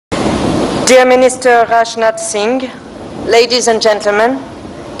Dear Minister Rajnath Singh, ladies and gentlemen,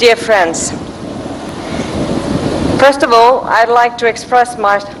 dear friends. First of all, I'd like to express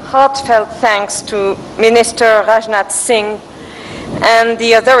my heartfelt thanks to Minister Rajnath Singh and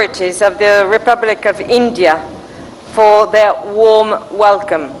the authorities of the Republic of India for their warm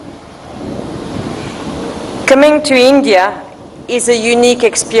welcome. Coming to India is a unique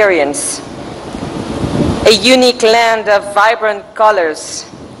experience, a unique land of vibrant colors,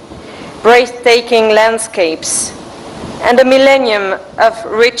 breathtaking landscapes, and a millennium of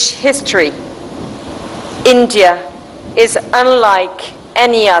rich history. India is unlike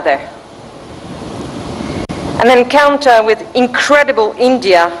any other. An encounter with incredible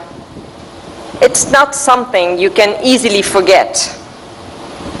India, it's not something you can easily forget.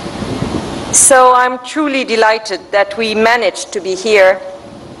 So I'm truly delighted that we managed to be here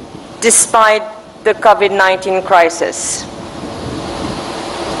despite the COVID-19 crisis.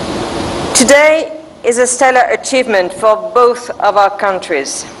 Today is a stellar achievement for both of our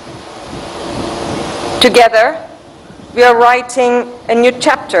countries. Together, we are writing a new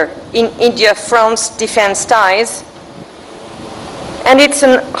chapter in India-France defense ties, and it's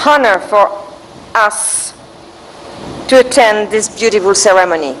an honor for us to attend this beautiful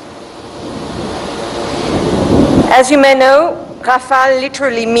ceremony. As you may know, Rafale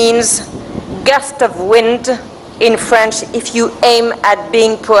literally means gust of wind in French if you aim at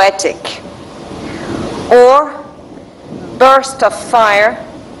being poetic, or burst of fire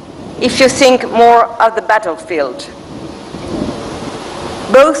if you think more of the battlefield.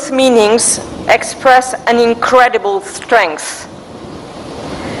 Both meanings express an incredible strength.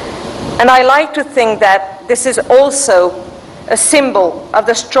 And I like to think that this is also a symbol of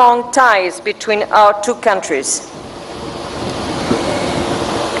the strong ties between our two countries.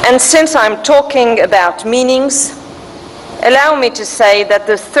 And since I'm talking about meanings, allow me to say that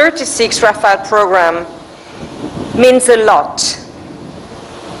the 36 Rafale program means a lot.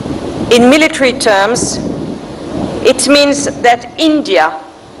 In military terms, it means that India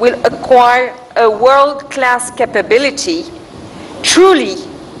will acquire a world-class capability, truly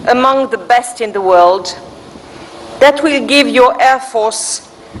among the best in the world, that will give your Air Force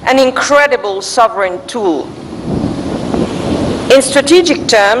an incredible sovereign tool. In strategic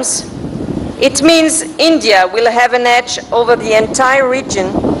terms, it means India will have an edge over the entire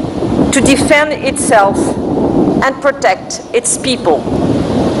region to defend itself and protect its people.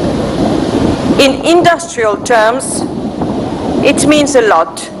 In industrial terms, it means a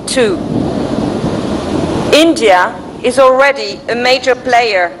lot too. India is already a major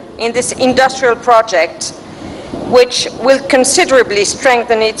player in this industrial project, which will considerably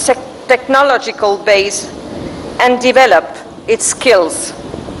strengthen its technological base and develop its skills.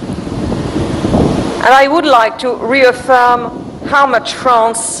 And I would like to reaffirm how much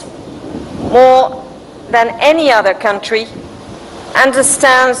France, more than any other country,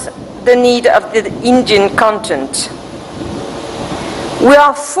 understands the need of the Indian content. We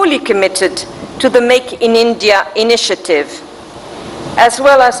are fully committed to the Make in India initiative, as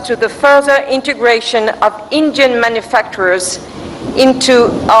well as to the further integration of Indian manufacturers into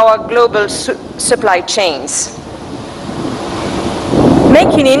our global supply chains.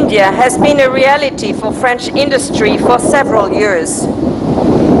 Make in India has been a reality for French industry for several years,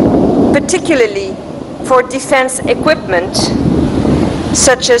 particularly for defense equipment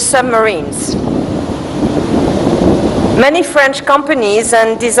such as submarines. Many French companies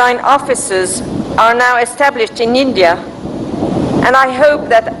and design offices are now established in India, and I hope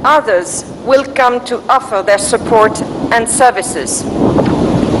that others will come to offer their support and services.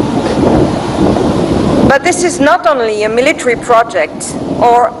 But this is not only a military project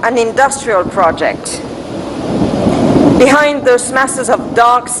or an industrial project. Behind those masses of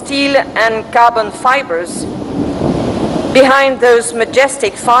dark steel and carbon fibers, behind those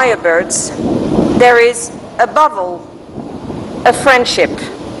majestic firebirds, there is, above all, a friendship,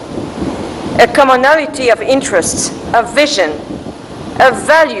 a commonality of interests, of vision, of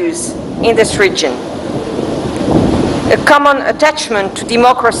values in this region, a common attachment to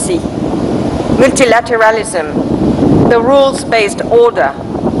democracy, multilateralism, the rules-based order.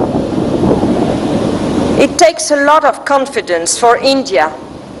 It takes a lot of confidence for India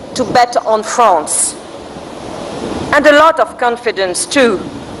to bet on France, and a lot of confidence too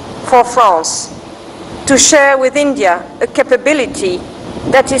for France to share with India a capability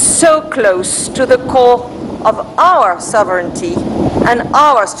that is so close to the core of our sovereignty and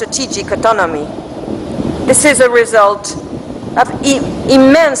our strategic autonomy. This is a result of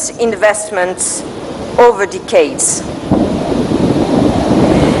immense investments over decades.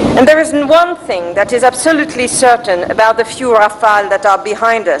 And there is one thing that is absolutely certain about the few Rafale that are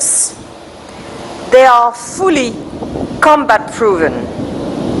behind us. They are fully combat proven.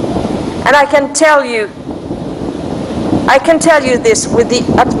 And I can tell you this with the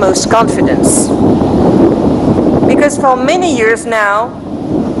utmost confidence. Because for many years now,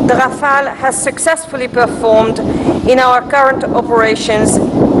 the Rafale has successfully performed in our current operations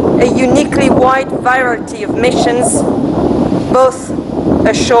a uniquely wide variety of missions, both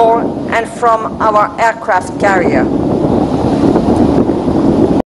ashore and from our aircraft carrier.